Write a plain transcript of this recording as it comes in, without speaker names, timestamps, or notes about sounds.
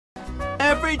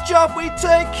Every job we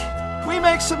take, we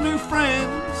make some new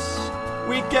friends.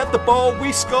 We get the ball,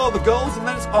 we score the goals, and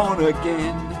then it's on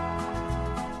again.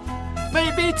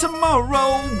 Maybe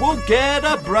tomorrow we'll get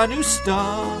a brand new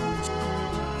start.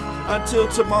 Until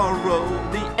tomorrow,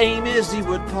 the aim is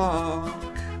EWOOD Park.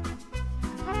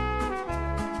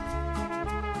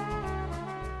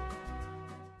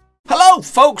 Hello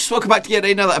folks, welcome back to yet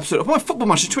another episode of my Football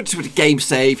Manager 2020 Game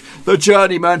Save, the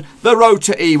Journeyman, the road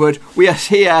to EWOOD. We are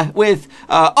here with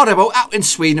Örebro out in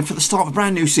Sweden for the start of a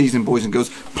brand new season, boys and girls.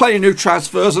 Plenty of new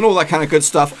transfers and all that kind of good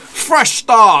stuff. Fresh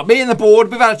start, me and the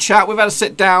board, we've had a chat, we've had a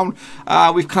sit down,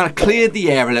 we've kind of cleared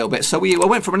the air a little bit. So we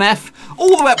went from an F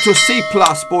all the way up to a C+,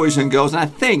 boys and girls, and I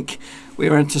think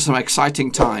we're into some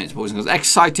exciting times, boys and girls.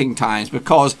 Exciting times,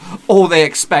 because all they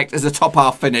expect is a top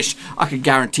half finish. I can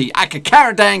guarantee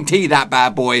that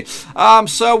bad boy.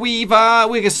 So we're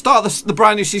gonna start the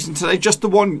brand new season today. Just the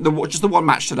one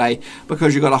match today,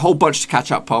 because you've got a whole bunch to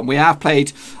catch up on. We have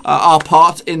played our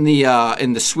part in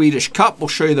the Swedish Cup. We'll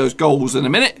show you those goals in a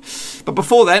minute. But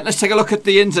before then, let's take a look at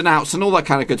the ins and outs and all that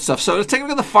kind of good stuff. So let's take a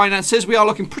look at the finances. We are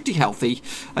looking pretty healthy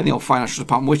in the old financial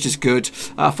department, which is good.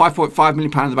 £5.5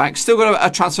 million in the bank. Still got a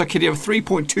transfer kitty of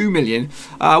 3.2 million.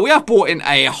 We have brought in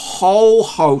a whole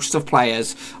host of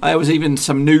players. There was even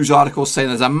some news articles saying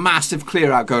there's a massive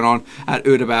clear out going on at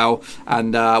Örebro,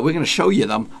 and we're going to show you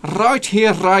them right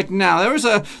here, right now. There was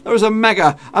a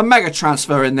mega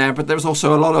transfer in there, but there was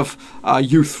also a lot of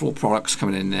youthful products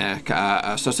coming in there.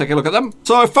 So let's take a look at them.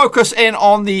 So focus in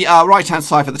on the right hand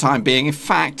side for the time being. In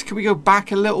fact, can we go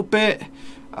back a little bit?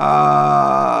 Okay,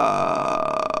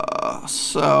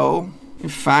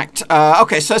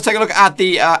 so let's take a look at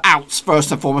the outs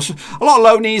first and foremost. A lot of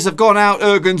loanees have gone out.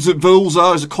 Ergens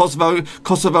Vulza is a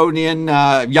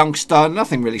Kosovonian youngster,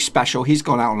 nothing really special. He's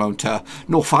gone out on loan to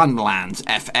Northumberland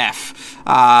FF.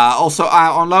 Also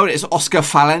out on loan is Oscar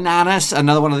Falananis,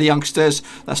 another one of the youngsters.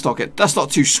 Let's not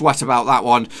too sweat about that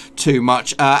one too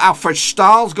much. Alfred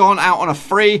Stahl's gone out on a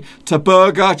free to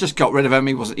Berger. Just got rid of him.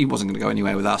 He wasn't going to go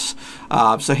anywhere with us.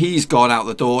 So he's gone out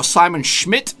the door. Simon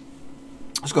Schmidt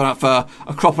has gone out for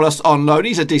Acropolis on loan.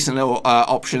 He's a decent little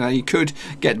option, and he could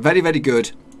get very, very good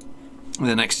in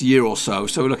the next year or so.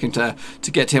 So we're looking to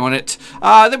get him on it.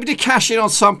 Then we did cash in on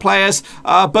some players.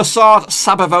 Basard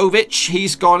Sabovic,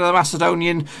 he's gone to the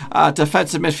Macedonian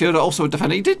defensive midfielder, also a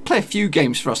defender. He did play a few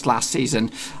games for us last season,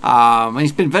 and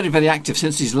he's been very, very active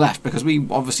since he's left, because we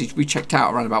checked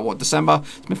out around about December.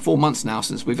 It's been 4 months now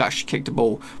since we've actually kicked the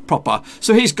ball proper.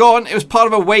 So he's gone. It was part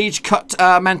of a wage cut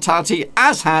mentality,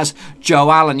 as has Joe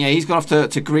Allen. Yeah, he's gone off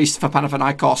to Greece for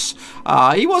Panathinaikos.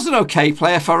 He was an okay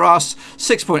player for us.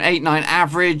 6.89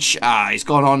 average. He's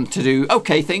gone on to do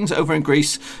okay things over in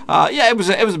Greece. Yeah, it was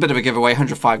a bit of a giveaway,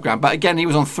 105 grand. But again, he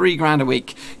was on £3 a week.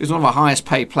 He was one of our highest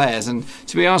paid players, and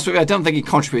to be honest with you, I don't think he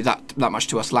contributed that much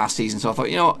to us last season. So I thought,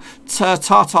 you know what,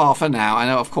 ta-ta for now. I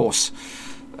know, of course.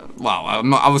 Well,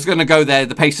 I was going to go there.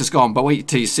 The pace has gone, but wait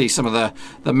till you see some of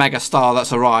the mega star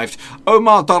that's arrived.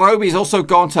 Omar Darobi's also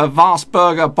gone to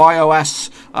Varsberger BioS,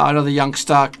 another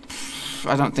youngster.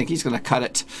 I don't think he's going to cut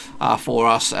it for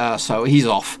us, so he's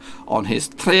off on his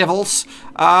travels.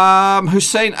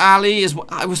 Hussein Ali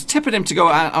I was tipping him to go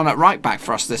on at right back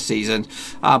for us this season,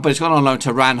 but he's gone on loan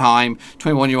to Ranheim.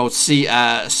 21-year-old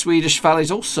Swedish fella. He's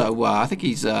also, I think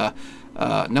he's.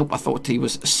 Nope, I thought he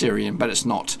was Syrian, but it's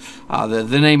not. The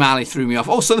name Ali threw me off.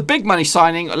 Also, the big money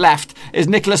signing left is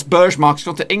Nicholas Bergmark. He's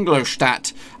gone to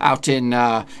Ingolstadt out in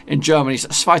Germany's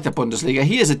Zweite Bundesliga.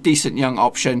 He is a decent young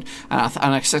option, and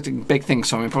I'm expecting big things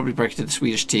from him. Probably break into the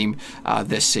Swedish team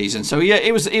this season. So yeah,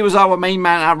 it was our main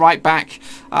man at right back.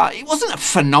 He wasn't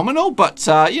phenomenal, but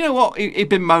you know what? He'd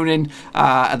been moaning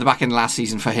at the back end of last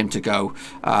season for him to go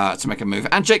to make a move.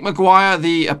 And Jake Maguire,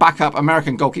 the backup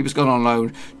American goalkeeper, has gone on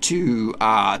loan to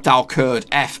Dalkurd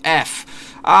FF.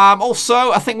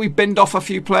 Also, I think we binned off a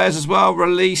few players as well.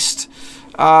 Released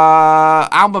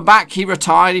Alba back. He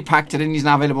retired. He packed it in. He's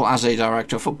now available as a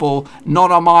director of football.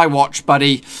 Not on my watch,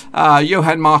 buddy.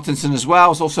 Johan Martinson as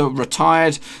well is also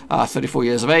retired. 34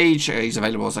 years of age. He's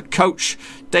available as a coach.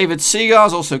 David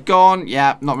Seagar's also gone.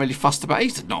 Yeah, not really fussed about it.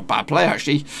 He's not a bad player,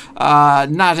 actually.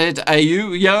 Nadid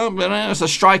Ayew, yeah, as a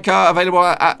striker, available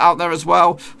out there as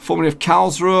well. Formerly of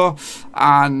Karlsruhe.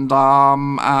 And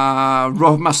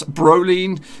Romas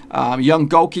Brolin, young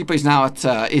goalkeeper. He's now at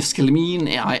Iskilmin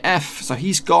EIF, so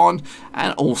he's gone.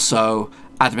 And also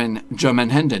Admin German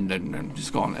Hendon is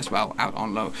gone as well, out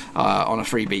on low on a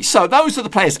freebie. So those are the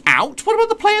players out. What about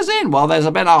the players in? Well, there's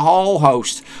been a whole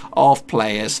host of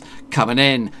players coming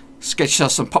in. Let's get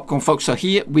yourself some popcorn, folks. So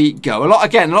here we go. A lot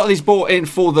of these brought in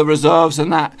for the reserves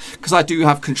and that, because I do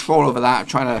have control over that. I'm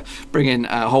trying to bring in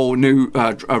a whole new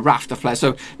raft of players.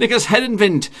 So Nicholas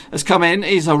Hedenvind has come in.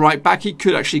 He's a right back. He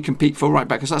could actually compete for right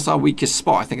back, because that's our weakest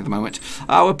spot, I think, at the moment.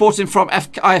 We're brought in from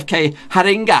IFK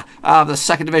Haringa, the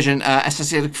second division.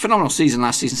 SSC had a phenomenal season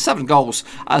last season. 7 goals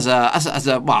as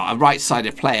a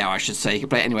right-sided player, I should say. He can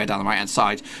play anywhere down the right-hand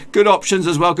side. Good options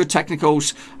as well. Good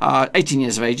technicals. 18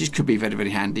 years of age. He could be very,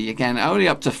 very handy. Again, only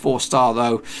up to 4-star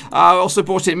though. Also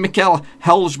brought in Mikkel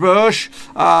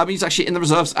Helsberg. He's actually in the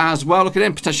reserves as well. Look at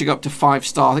him, potentially go up to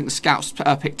 5-star. I think the scouts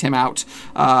picked him out.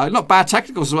 Not bad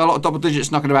technicals as well. A lot of double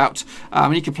digits knocking about.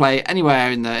 And he can play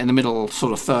anywhere in the middle,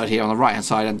 sort of third here on the right hand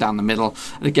side and down the middle.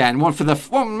 And again,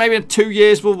 maybe in 2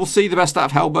 years we'll see the best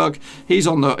out of Hellberg. He's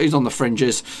on the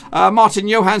fringes. Martin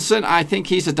Johansson, I think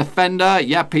he's a defender.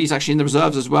 Yep, he's actually in the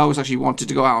reserves as well. He's actually wanted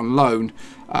to go out on loan.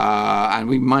 And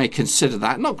we might consider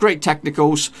that. Not great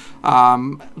technicals,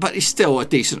 but he's still a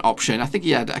decent option. I think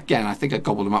he had, again, I think I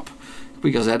gobbled him up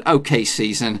because he had an okay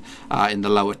season in the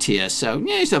lower tier. So,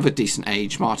 yeah, he's of a decent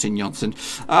age, Martin Jonsson.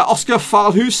 Oscar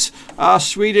Falhus,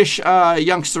 Swedish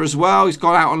youngster as well. He's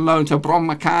gone out on loan to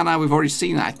Brommakana. We've already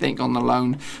seen that, I think, on the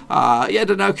loan. He had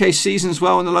an okay season as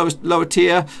well in the lower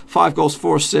tier. 5 goals,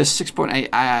 4 assists, 6.80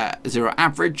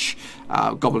 average.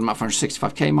 Gobbled him up for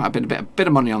 165k. Might have been a bit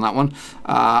of money on that one.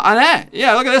 And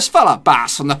yeah, look at this fella.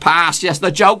 Bass from the past. Yes,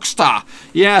 the jokester.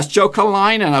 Yes,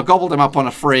 Jokalainen. I gobbled him up on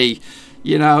a free.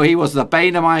 You know, he was the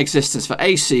bane of my existence for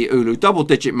AC Oulu,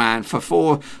 double-digit man for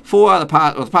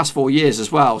the past 4 years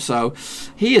as well. So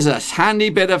he is a handy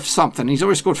bit of something. He's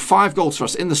already scored 5 goals for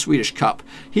us in the Swedish Cup.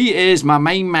 He is my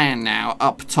main man now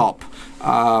up top.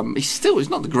 He's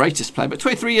not the greatest player, but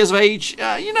 23 years of age,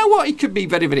 you know what, he could be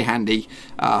very, very handy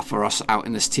for us out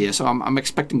in this tier. So I'm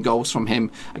expecting goals from him.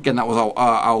 Again, that was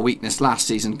our weakness last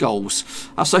season, goals.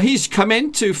 So he's come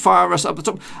in to fire us up the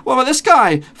top. What about this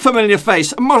guy? Familiar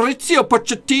face, Maurizio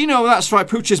Pochettino. That's right,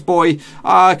 Pooch's boy.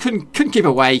 Couldn't keep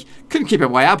away. Couldn't keep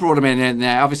away. I brought him in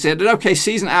there. Obviously, had an okay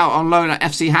season out on loan at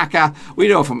FC Haka. We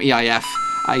know from EIF.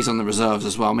 He's on the reserves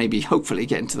as well. Maybe, hopefully,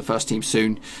 get into the first team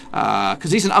soon,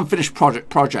 because he's an unfinished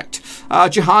project.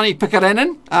 Juhani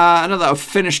Pekarinen, another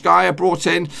Finnish guy I brought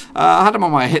in. I had him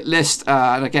on my hit list,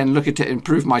 and again, looking to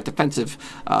improve my defensive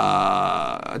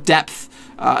depth.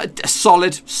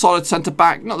 Solid centre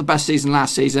back. Not the best season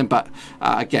last season, but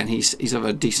again, he's of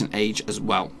a decent age as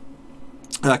well.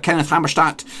 Kenneth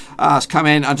Hammerstadt has come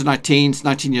in, under 19s,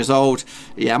 19 years old.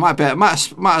 Yeah, might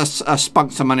have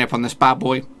spunked some money up on this bad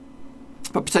boy.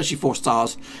 But potentially 4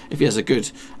 stars if he has a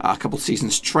good couple of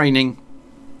seasons training.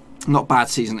 Not bad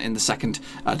season in the second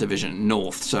division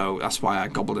north, so that's why I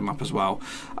gobbled him up as well.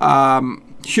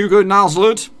 Hugo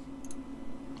Nalslund.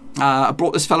 I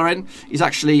brought this fella in. He's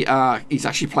actually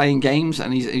playing games,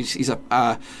 and he's in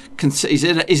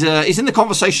the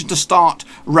conversation to start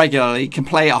regularly. Can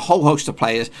play a whole host of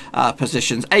players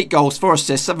positions. 8 goals, 4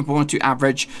 assists, 7.12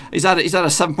 average. He's had a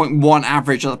 7.1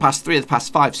 average on the past 3 of the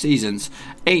past 5 seasons.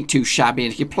 Ain't too shabby,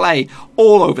 and he can play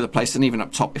all over the place and even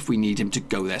up top if we need him to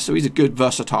go there. So he's a good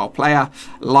versatile player.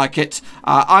 Like it.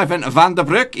 Ivan van der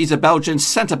Broek. He's a Belgian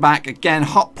centre back. Again,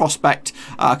 hot prospect.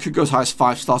 Could go as high as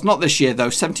 5 stars. Not this year though.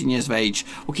 17 years of age.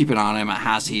 We'll keep an eye on him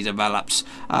as he develops.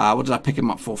 What did I pick him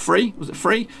up for? Free? Was it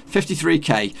free?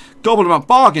 53k. Gobbled him up.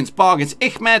 Bargains.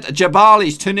 Ahmed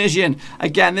Jabali's Tunisian.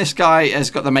 Again, this guy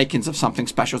has got the makings of something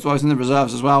special as well. He's in the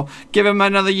reserves as well. Give him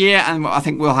another year, and I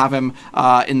think we'll have him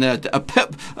in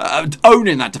the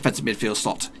owning that defensive midfield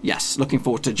slot. Yes, looking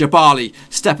forward to Jabali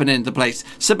stepping into place.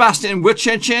 Sebastian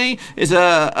Wicheche is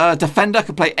a defender.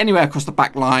 Can play anywhere across the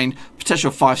back line.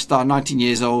 Potential 5-star, 19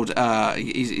 years old.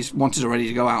 He's wanted already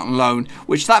to go out on loan,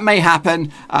 which that may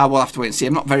happen. We'll have to wait and see.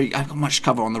 I've got much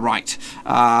cover on the right.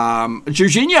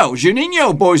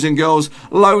 Juninho, boys and girls.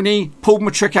 Loney, pulled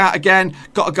my trick out again.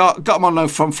 Got him on loan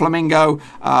from Flamingo.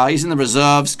 He's in the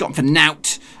reserves. Got him for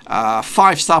Nout.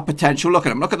 5-star potential. Look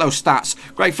at him. Look at those stats.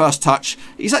 Great first touch.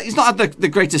 He's not had the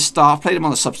greatest start. Played him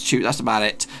on the substitute. That's about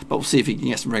it. But we'll see if he can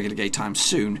get some regular game time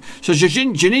soon. So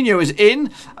Juninho is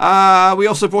in. We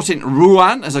also brought in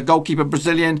Ruan as a goalkeeper,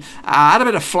 Brazilian. Had a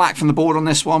bit of flack from the board on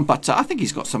this one, but I think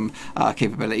he's got some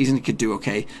capabilities and he could do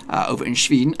okay over in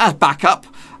Sweden as backup.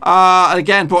 And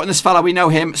again, brought in this fella, we know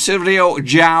him, Silvio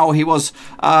João. He was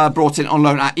brought in on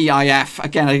loan at EIF.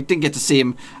 Again, I didn't get to see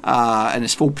him in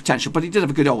his full potential, but he did have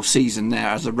a good old whole season there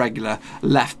as a regular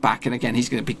left back. And again, he's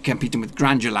going to be competing with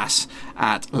Grandulas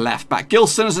at left back.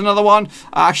 Gilson is another one.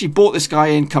 I actually bought this guy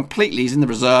in completely. He's in the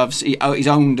reserves. He's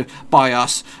owned by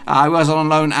us. He was on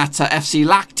loan at FC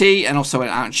Lacti and also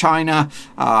out in China.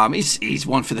 He's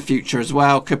one for the future as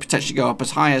well. Could potentially go up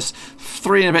as high as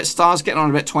 3 and a bit stars. Getting on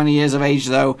a bit, 20 years of age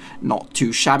though. Not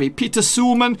too shabby. Peter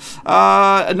Sulman,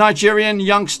 a Nigerian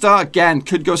youngster. Again,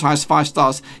 could go as high as 5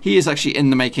 stars. He is actually in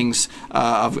the makings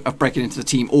of breaking into the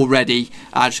team already.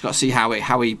 Just got to see how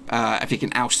he if he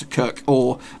can oust Kirk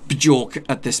or Bjork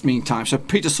at this meantime. So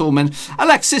Peter Sulman,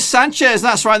 Alexis Sanchez,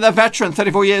 that's right, the veteran,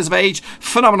 34 years of age,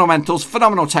 phenomenal mentals,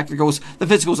 phenomenal technicals. The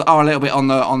physicals are a little bit on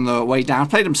the way down.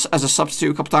 Played him as a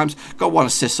substitute a couple times, got 1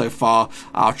 assist so far.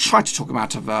 I'll try to talk him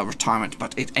out of retirement,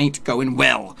 but it ain't going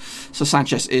well. So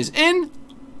Sanchez is in.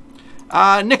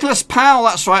 Nicholas Powell,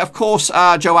 that's right, of course.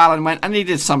 Joe Allen went and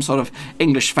needed some sort of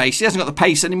English face. He hasn't got the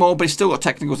pace anymore, but he's still got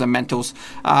technicals and mentals.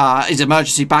 His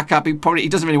emergency backup, he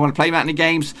doesn't really want to play that many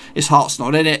games. His heart's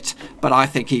not in it, but I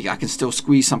think I can still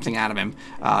squeeze something out of him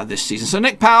this season. So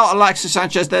Nick Powell, Alexis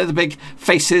Sanchez, they're the big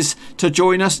faces to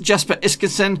join us. Jesper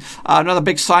Iskinson, another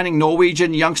big signing,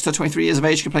 Norwegian youngster, 23 years of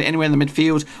age, can play anywhere in the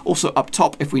midfield. Also up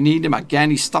top if we need him.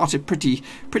 Again, he started pretty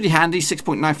handy,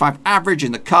 6.95 average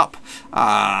in the cup.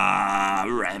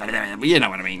 You know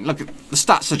what I mean. Look, the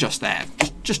stats are just there.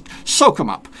 Just soak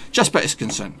them up. Jesper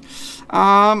Iskinson.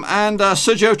 And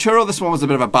Sergio Churro, this one was a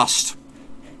bit of a bust.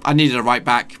 I needed a right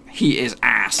back. He is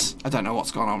ass. I don't know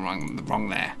what's gone on wrong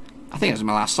there. I think it was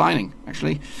my last signing,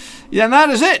 actually. Yeah, and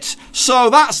that is it. So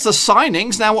that's the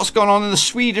signings. Now, what's going on in the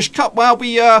Swedish Cup? Well,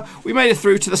 we made it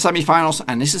through to the semi-finals,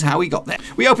 and this is how we got there.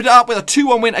 We opened it up with a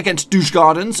 2-1 win against Douche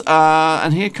Gardens,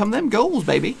 and here come them goals,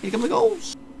 baby. Here come the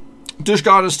goals. Douche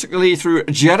Gardens took the lead through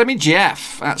Jeremy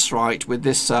Jeff. That's right, with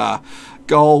this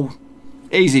goal.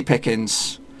 Easy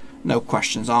pickings. No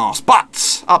questions asked.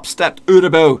 But up stepped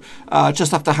Örebro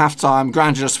just after half-time.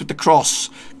 Grandulas with the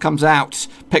cross comes out.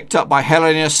 Picked up by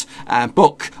Hellenius. And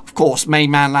Book, of course,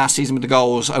 main man last season with the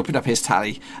goals. Opened up his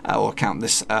tally or account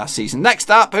this season.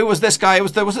 Next up, who was this guy?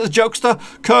 Was it the jokester?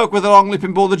 Kirk with a long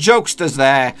looping ball. The jokester's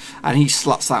there. And he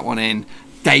sluts that one in.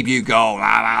 Debut goal.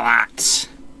 That.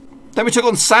 Then we took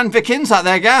on Sandvikings at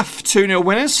their gaff. 2-0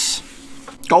 winners.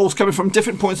 Goals coming from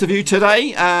different points of view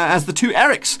today as the two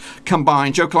Erics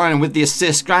combine. Joe Kleinen with the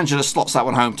assist. Grangela slots that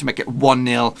one home to make it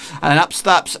 1-0. And then up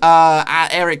steps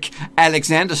Eric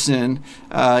Alexanderson.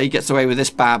 He gets away with this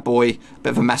bad boy. Bit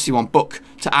of a messy one. Book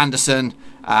to Anderson. Did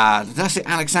I say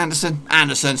Alexanderson?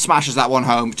 Anderson smashes that one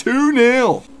home.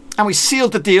 2-0. And we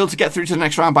sealed the deal to get through to the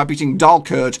next round by beating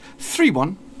Dalkurd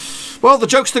 3-1. Well, the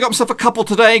jokester got himself a couple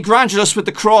today. Grandulas with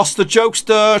the cross. The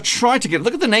jokester tried to get...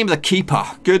 Look at the name of the keeper.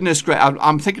 Goodness great.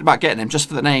 I'm thinking about getting him just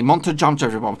for the name. Monta jumped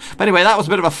over him. But anyway, that was a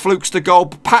bit of a flukester goal.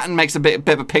 Patton makes a bit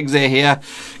of a pig's ear here.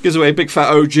 Gives away a big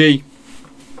fat OG.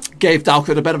 Gave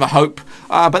Dalkurd a bit of a hope.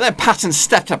 But then Patton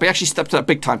stepped up. He actually stepped up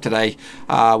big time today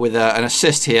with an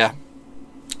assist here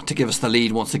to give us the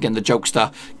lead once again. The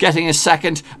jokester getting his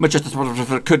second.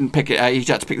 Majota couldn't pick it. He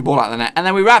had to pick the ball out of the net. And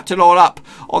then we wrapped it all up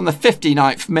on the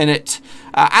 59th minute.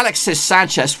 Alexis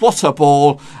Sanchez, what a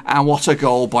ball and what a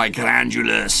goal by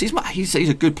Grandulas. He's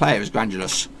a good player, is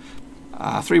Grandulas.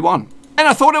 3-1. And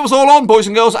I thought it was all on, boys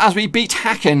and girls, as we beat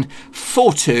Hacken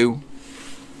 4-2.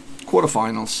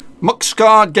 Quarterfinals.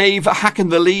 Muxgard gave Hacken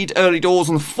the lead early doors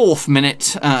on the 4th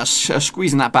minute,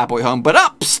 squeezing that bad boy home. But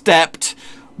up stepped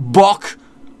Book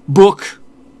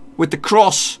with the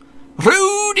cross.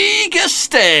 Rudy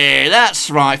Geste.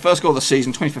 That's right. First goal of the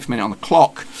season. 25th minute on the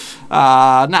clock.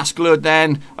 Nasklud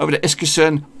then over to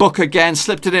Iskison. Book again.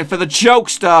 Slipped it in for the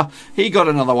jokester. He got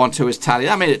another one to his tally.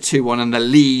 That made it 2-1 and the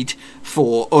lead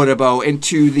for Örebro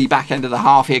into the back end of the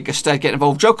half here. Geste getting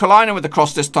involved. Joe Kalinen with the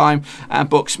cross this time. And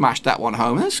Book smashed that one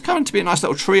home. This is coming to be a nice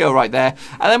little trio right there.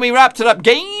 And then we wrapped it up.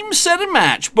 Game, set and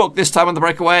match. Book this time on the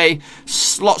breakaway.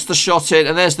 Slots the shot in.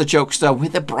 And there's the jokester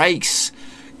with the brace.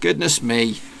 Goodness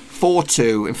me.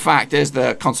 4-2. In fact, there's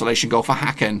the consolation goal for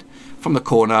Hacken from the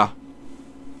corner.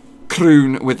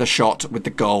 Kroon with the shot with the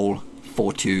goal.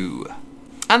 4-2.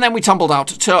 And then we tumbled out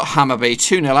to Hammarby.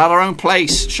 2-0 at our own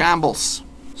place. Shambles.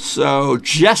 So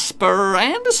Jesper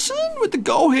Anderson with the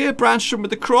goal here. Brandstrom with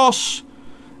the cross.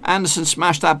 Anderson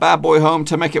smashed that bad boy home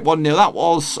to make it 1-0. That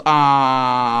was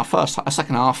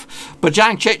second half.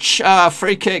 Bajancic,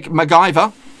 free kick.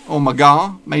 MacGyver, or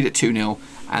Magar, made it 2-0.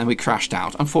 And we crashed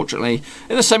out, unfortunately.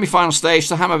 In the semi-final stage,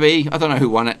 so Hammarby, I don't know who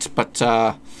won it, but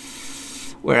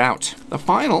we're out. The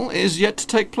final is yet to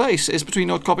take place. It's between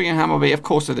Nordkoping and Hammarby, of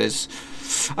course it is.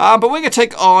 But we're going to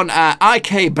take on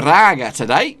IK Braga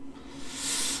today.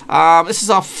 This is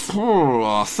our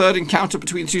third encounter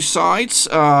between the two sides.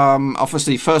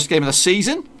 Obviously, first game of the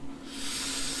season.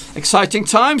 Exciting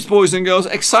times, boys and girls.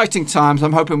 Exciting times.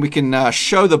 I'm hoping we can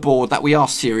show the board that we are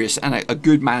serious and a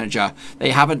good manager.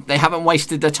 They haven't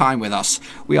wasted their time with us.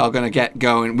 We are going to get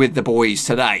going with the boys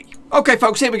today. Okay,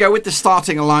 folks, here we go with the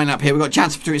starting lineup here. We've got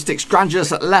Jansen between sticks,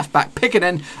 Grangeous at left back,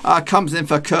 Pickenden comes in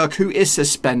for Kirk, who is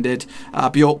suspended,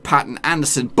 Bjork, Patton,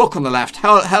 Anderson, Book on the left,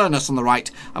 Helenus on the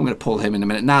right. I'm going to pull him in a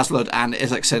minute. Naslund and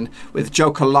Isaacson with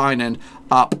Jokalainen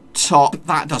up top.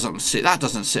 That doesn't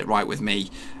sit right with me.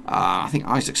 I think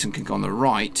Isaacson can go on the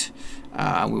right.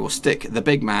 We will stick the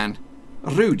big man,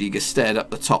 Rudy Gested, up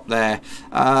the top there.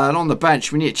 And on the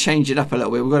bench, we need to change it up a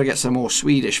little bit. We've got to get some more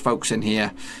Swedish folks in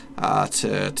here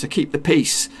to keep the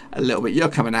peace a little bit. You're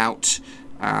coming out.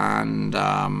 And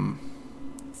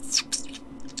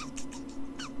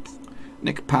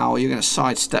Nick Powell, you're going to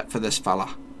sidestep for this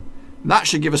fella. That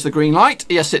should give us the green light.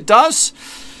 Yes, it does.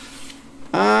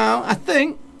 I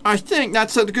think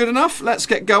that's good enough. Let's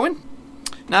get going.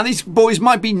 Now, these boys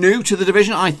might be new to the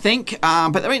division, I think,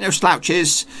 but there ain't no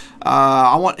slouches.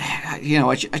 I'm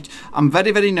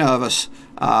very, very nervous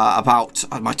about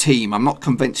my team. I'm not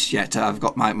convinced yet. I've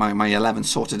got my 11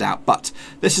 sorted out, but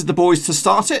this is the boys to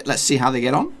start it. Let's see how they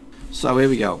get on. So here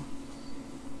we go.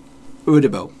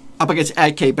 Örebro up against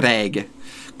AK Breg.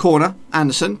 Corner,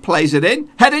 Anderson plays it in,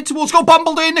 headed towards goal,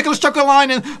 bumbled in, Nicholas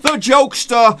Jokalainen, the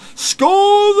jokester,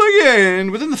 scores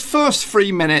again within the first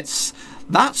 3 minutes.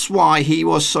 That's why he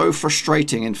was so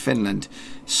frustrating in Finland.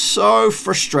 So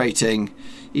frustrating.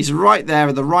 He's right there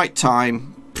at the right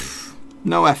time. Pff,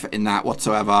 no effort in that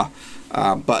whatsoever.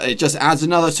 But it just adds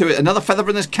another to it. Another feather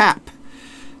in his cap.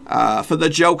 For the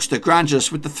jokester,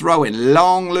 Grangeous with the throw-in.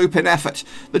 Long looping effort.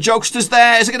 The jokester's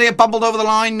there. Is it going to get bumbled over the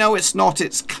line? No, it's not.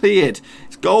 It's cleared.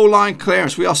 It's goal line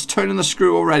clearance. We are turning the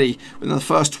screw already within the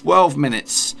first 12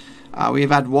 minutes.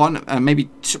 We've had one, maybe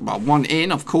one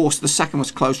in. Of course, the second was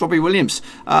close. Robbie Williams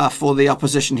for the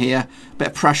opposition here. Bit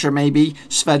of pressure maybe.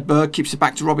 Svedberg keeps it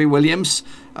back to Robbie Williams.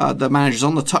 The manager's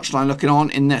on the touchline looking on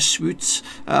in their suits.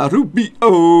 Rubio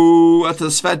to the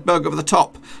Svedberg over the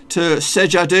top to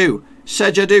Sejadu.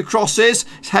 Sejadu crosses.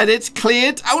 It's headed. It's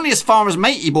cleared. Only as far as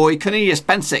matey boy Cornelius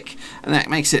Bensick. And that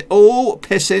makes it all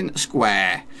pissing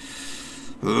square.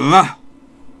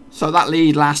 So that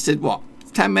lead lasted, what?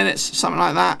 10 minutes, something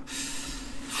like that.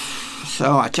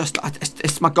 So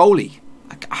it's my goalie.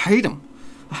 I hate him.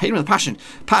 I hate him with a passion.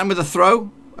 Patton with a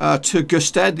throw to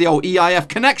Gusted, the old EIF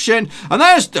connection. And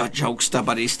there's the jokester,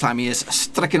 but this time he is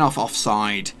stricken off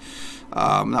offside.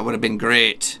 That would have been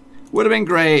great. Would have been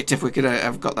great if we could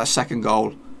have got that second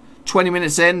goal. 20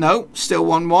 minutes in, though, still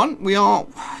 1-1. We are...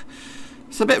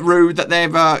 It's a bit rude that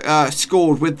they've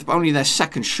scored with only their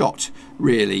second shot,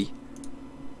 really.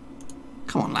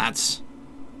 Come on, lads.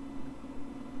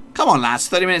 Come on, lads.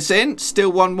 30 minutes in.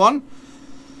 Still 1-1.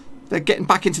 They're getting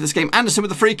back into this game. Anderson with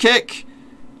the free kick.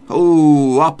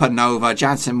 Ooh, up and over.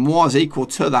 Jansen was equal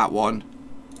to that one.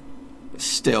 But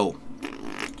still,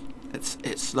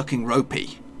 it's looking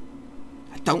ropey.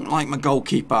 I don't like my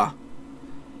goalkeeper.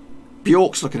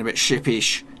 Bjork's looking a bit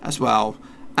shippish as well.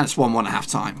 And it's 1-1 at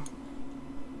half-time.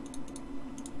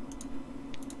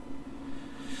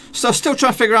 So still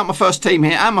trying to figure out my first team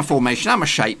here and my formation and my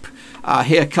shape.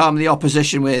 Here come the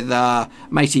opposition with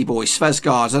matey boy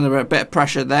Svesgaard's under a bit of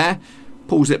pressure there.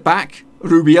 Pulls it back.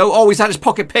 Rubio. Oh, he's had his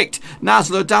pocket picked.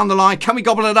 Nasler down the line. Can we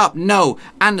gobble it up? No.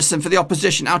 Anderson for the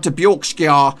opposition out to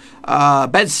Bjorkskjar.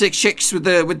 Ben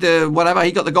 6-6 with the whatever.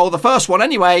 He got the goal, the first one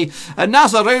anyway. And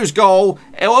Nazaru's goal.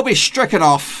 It will be stricken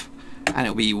off. And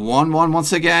it'll be 1-1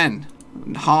 once again.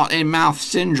 Heart in mouth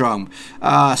syndrome.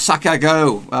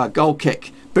 Sakago. Goal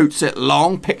kick. Boots it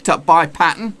long. Picked up by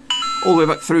Patton. All the way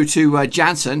back through to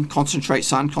Jansen. Concentrate,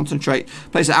 son. Concentrate.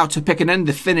 Plays it out to Pickenden.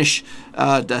 The finish.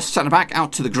 The centre-back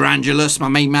out to the Grandulus. My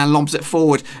main man lobs it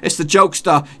forward. It's the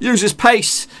jokester. Uses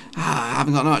pace. I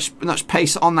haven't got much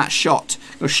pace on that shot.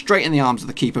 Goes straight in the arms of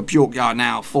the keeper. Bjorkjar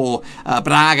now for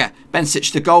Braga.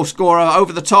 Bensic, the goal scorer.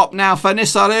 Over the top now for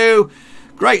Nisaru.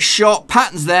 Great shot.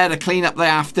 Patton's there to clean up the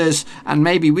afters. And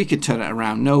maybe we can turn it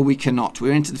around. No, we cannot.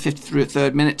 We're into the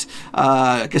 53rd minute.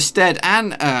 Gested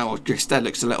and... Gested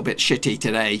looks a little bit shitty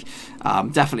today.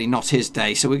 Definitely not his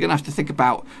day. So we're going to have to think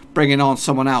about bringing on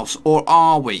someone else. Or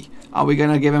are we? Are we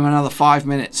going to give him another 5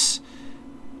 minutes?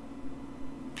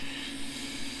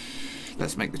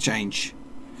 Let's make the change.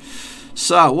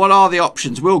 So, what are the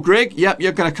options? Will Grigg? Yep,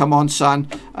 you're going to come on, son.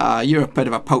 You're a bit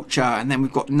of a poacher. And then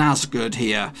we've got Nazgud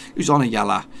here, who's on a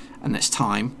yellow. And it's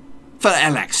time for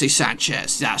Alexis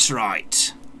Sanchez. That's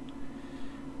right.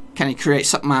 Can he create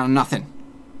something out of nothing?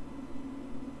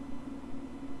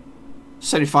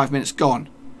 75 minutes gone.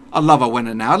 I love a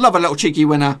winner now. I love a little cheeky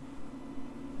winner.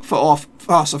 For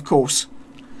us, of course.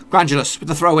 Granulus with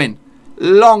the throw in.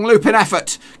 Long looping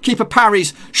effort. Keeper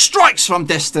parries. Strikes from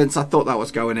distance. I thought that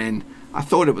was going in. I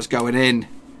thought it was going in.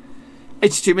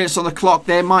 82 minutes on the clock.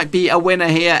 There might be a winner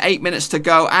here. 8 minutes to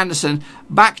go. Anderson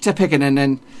back to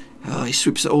Pickenen. Oh, he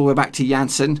sweeps it all the way back to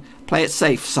Janssen. Play it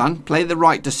safe, son. Play the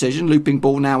right decision. Looping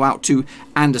ball now out to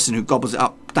Anderson, who gobbles it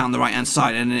up down the right-hand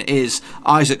side. And it is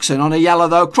Isaacson on a yellow,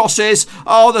 though. Crosses.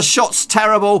 Oh, the shot's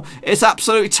terrible. It's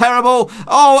absolutely terrible.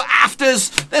 Oh, afters.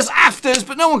 There's afters,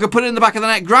 but no one can put it in the back of the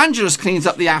net. Granulus cleans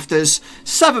up the afters.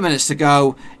 7 minutes to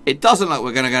go. It doesn't look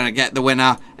we're going to get the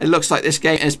winner. It looks like this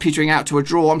game is petering out to a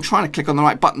draw. I'm trying to click on the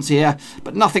right buttons here,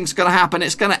 but nothing's going to happen.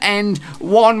 It's going to end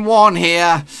 1-1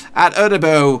 here at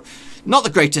Örebro. Not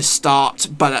the greatest start,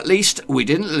 but at least we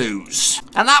didn't lose.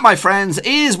 And that, my friends,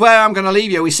 is where I'm going to leave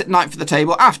you. We sit ninth for the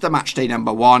table after match day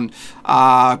number 1.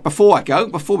 Before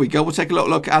we go, we'll take a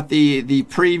look at the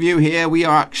preview here. We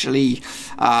are actually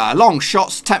long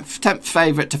shots, 10th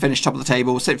favourite to finish top of the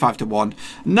table, 75-1.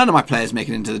 None of my players make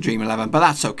it into the Dream 11, but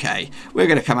that's okay. We're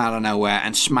going to come out of nowhere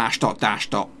and smash ...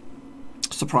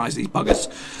 Surprise these buggers.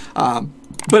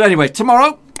 But anyway,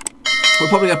 tomorrow, we're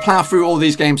probably going to plough through all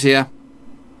these games here.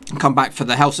 And come back for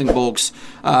the Helsingborgs,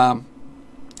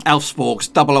 Elfsborg's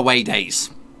double away days.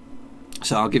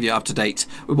 So I'll give you up to date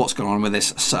with what's going on with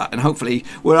this, and hopefully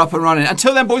we're up and running.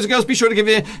 Until then, boys and girls, be sure to give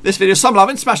you this video some love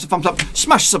and smash the thumbs up,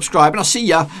 smash subscribe, and I'll see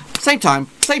ya same time,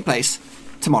 same place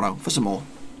tomorrow for some more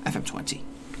FM20.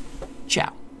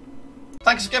 Ciao.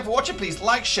 Thanks again for watching. Please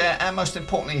like, share, and most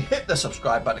importantly, hit the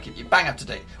subscribe button to keep you bang up to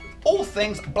date with all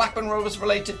things Blackburn Rovers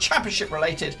related, championship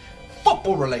related,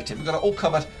 football related. We've got it all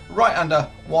covered right under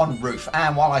one roof.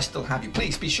 And while I still have you,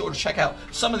 please be sure to check out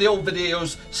some of the old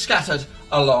videos scattered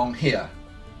along here.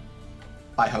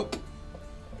 I hope.